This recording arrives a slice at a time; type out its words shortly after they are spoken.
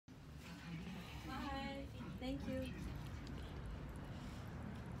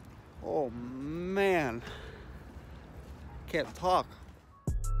Oh man, can't talk.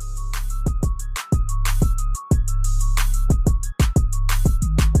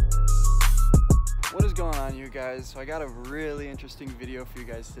 What is going on, you guys? So I got a really interesting video for you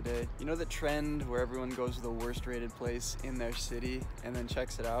guys today. You know the trend where everyone goes to the worst rated place in their city and then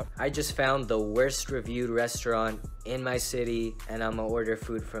checks it out? I just found the worst reviewed restaurant in my city and I'm gonna order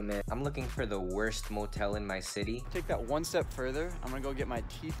food from it. I'm looking for the worst motel in my city. Take that one step further. I'm gonna go get my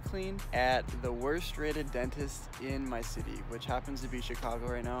teeth cleaned at the worst rated dentist in my city, which happens to be Chicago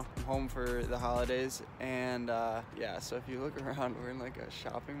right now. I'm home for the holidays, and yeah, so if you look around, we're in like a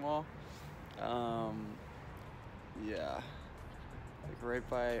shopping mall. Yeah, like right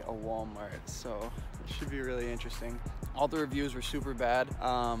by a Walmart, so it should be really interesting. All the reviews were super bad.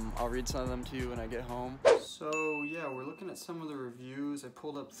 I'll read some of them to you when I get home. So yeah, we're looking at some of the reviews. I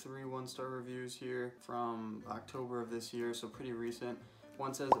pulled up 3 one-star reviews here from October of this year, so pretty recent.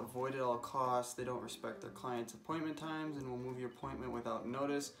 One says, avoid at all costs. They don't respect their clients' appointment times and will move your appointment without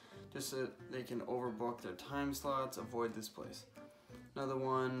notice just so they can overbook their time slots. Avoid this place. Another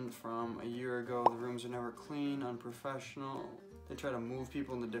one from a year ago, the rooms are never clean, unprofessional. They try to move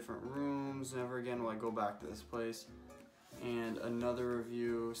people into different rooms. Never again will I go back to this place. And another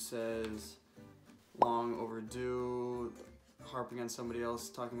review says, long overdue, harping on somebody else,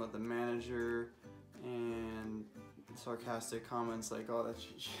 talking about the manager, and sarcastic comments like, oh, that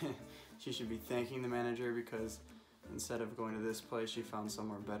she should be thanking the manager because instead of going to this place, she found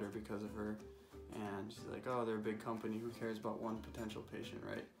somewhere better because of her. And she's like, oh, they're a big company, who cares about one potential patient,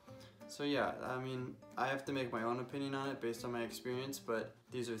 right? So yeah, I mean, I have to make my own opinion on it based on my experience, but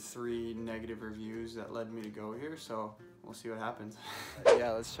these are 3 negative reviews that led me to go here, so we'll see what happens.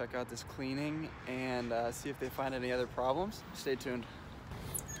 Yeah, let's check out this cleaning and see if they find any other problems. Stay tuned.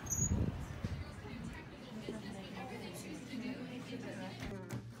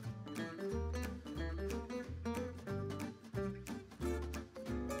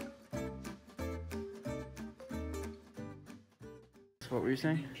 What were you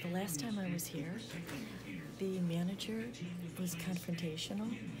saying? The last time I was here, the manager was confrontational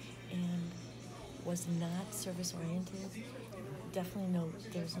and was not service-oriented. Definitely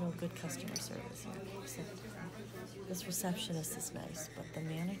there was no good customer service here. Except this receptionist is nice, but the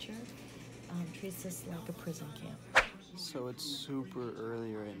manager treats us like a prison camp. So it's super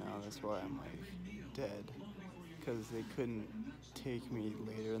early right now, that's why I'm like dead. Because they couldn't take me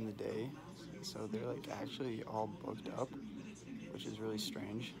later in the day, so they're like actually all booked up, which is really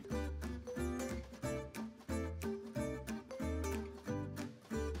strange.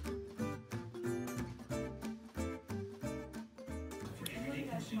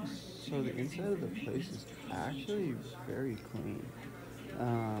 So the inside of the place is actually very clean.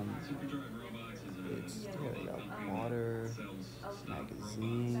 They got water,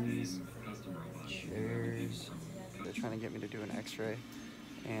 magazines, chairs. They're trying to get me to do an x-ray,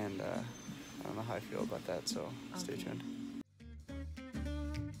 and I don't know how I feel about that, so stay tuned.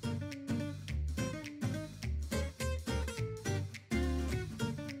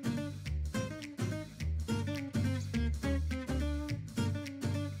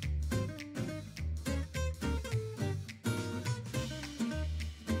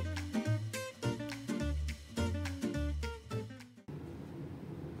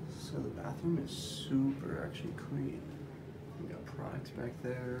 So the bathroom is super actually clean. We got products back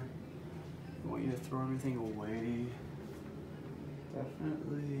there. I want you to throw everything away.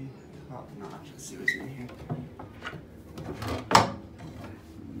 Definitely top notch. Let's see what's in here.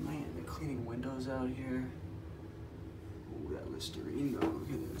 Man, they're cleaning windows out here. Ooh, that Listerine though, look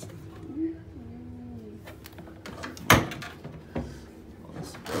at this. Oh, this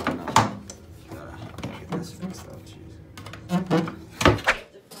is broken up. Gotta get this fixed up, jeez.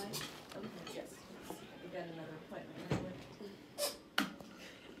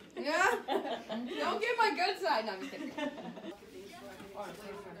 Yeah? Don't get my good side. No, I'm just kidding.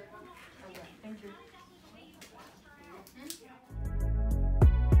 Thank you.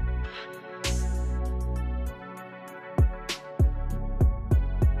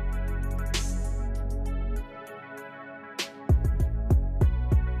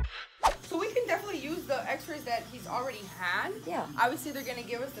 So we can definitely use the x-rays that he's already had. Yeah. Obviously, they're going to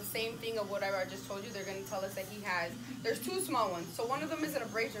give us the same thing of whatever I just told you. They're going to tell us that he has, there's 2 small ones. So one of them is an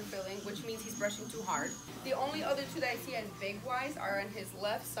abrasion filling, which means he's brushing too hard. The only other 2 that I see as big-wise are on his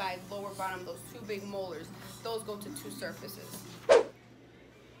left side, lower bottom, those 2 big molars. Those go to 2 surfaces.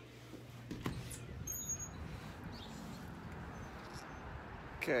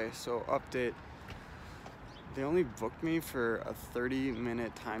 Okay, so update. They only booked me for a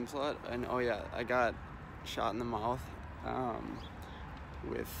 30-minute time slot, and oh yeah, I got shot in the mouth.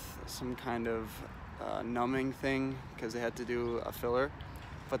 with some kind of numbing thing because they had to do a filler,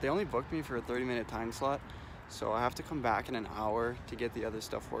 but they only booked me for a 30-minute time slot, so I have to come back in an hour to get the other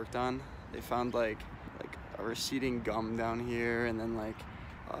stuff worked on. They found like a receding gum down here and then like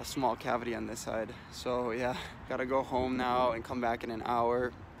a small cavity on this side. So yeah, gotta go home now and come back in an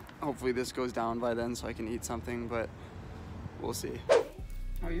hour. Hopefully this goes down by then so I can eat something, but we'll see.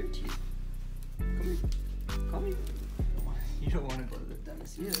 How are your teeth? Come here. Come here. You don't want to go to the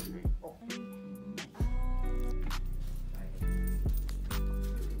dentist either, right? Oh.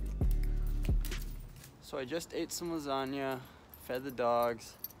 So I just ate some lasagna, fed the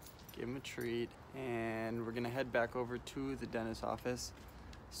dogs, gave them a treat, and we're gonna head back over to the dentist's office.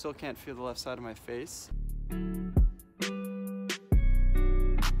 Still can't feel the left side of my face. I'm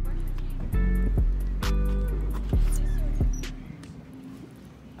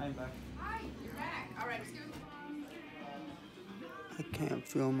back. Hi, you're back. All right, excuse me. I can't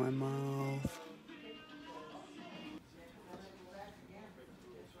feel my mouth.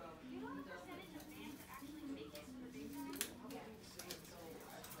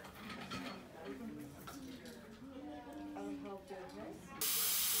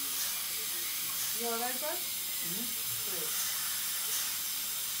 You all right, bud?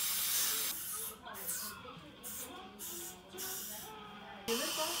 Feel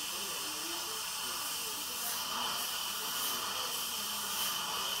it, bud?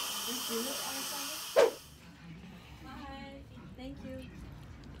 You feel it, Alexander? Hi. Thank you.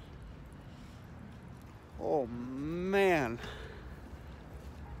 Oh man,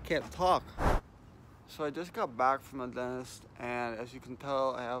 can't talk. So I just got back from the dentist, and as you can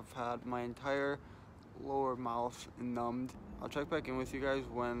tell, I have had my entire lower mouth numbed. I'll check back in with you guys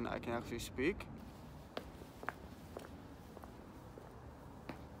when I can actually speak.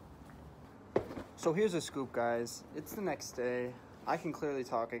 So here's a scoop, guys. It's the next day. I can clearly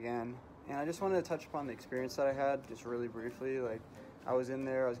talk again, and I just wanted to touch upon the experience that I had just really briefly. Like, I was in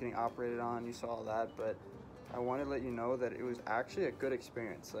there, I was getting operated on, you saw all that, but I wanted to let you know that it was actually a good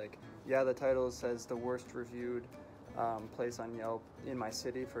experience. Like, yeah, the title says the worst reviewed place on Yelp in my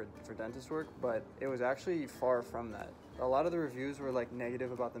city for dentist work, but it was actually far from that. A lot of the reviews were like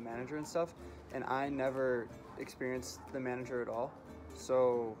negative about the manager and stuff, and I never experienced the manager at all.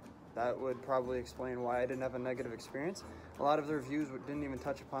 So that would probably explain why I didn't have a negative experience. A lot of the reviews didn't even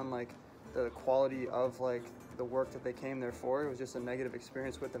touch upon like the quality of like the work that they came there for. It was just a negative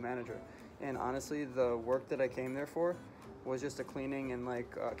experience with the manager. And honestly, the work that I came there for was just a cleaning and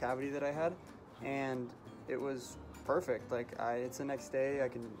like a cavity that I had, and it was perfect. Like, it's the next day, I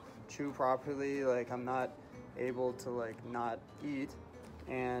can chew properly, like I'm not able to like not eat,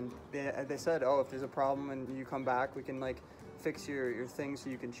 and they said, oh, if there's a problem and you come back, we can like fix your thing so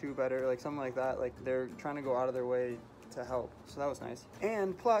you can chew better, like something like that. Like, they're trying to go out of their way to help, so that was nice.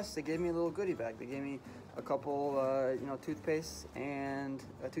 And plus, they gave me a little goodie bag. They gave me a couple toothpaste and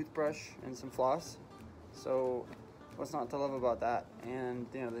a toothbrush and some floss, so what's not to love about that? And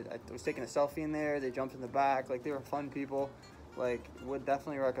I was taking a selfie in there, they jumped in the back, like they were fun people, like would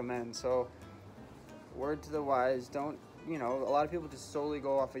definitely recommend. So word to the wise, don't, a lot of people just solely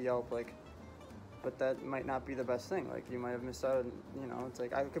go off of Yelp, like, but that might not be the best thing. Like, you might have missed out on, it's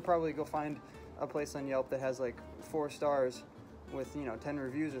like I could probably go find a place on Yelp that has like 4 stars with 10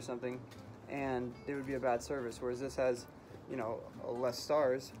 reviews or something, and it would be a bad service, whereas this has less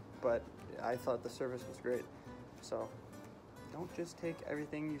stars, but I thought the service was great. So don't just take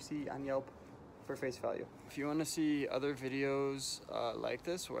everything you see on Yelp for face value. If you want to see other videos like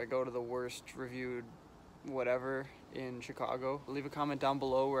this, where I go to the worst reviewed whatever in Chicago, leave a comment down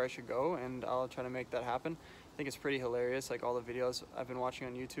below where I should go, and I'll try to make that happen. I think it's pretty hilarious, like all the videos I've been watching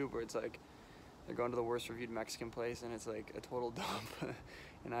on YouTube where it's like they're going to the worst reviewed Mexican place and it's like a total dump.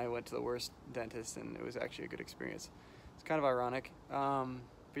 And I went to the worst dentist and it was actually a good experience. It's kind of ironic. But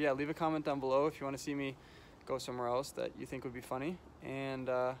yeah, leave a comment down below if you want to see me go somewhere else that you think would be funny, and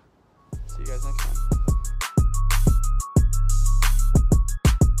see you guys next time.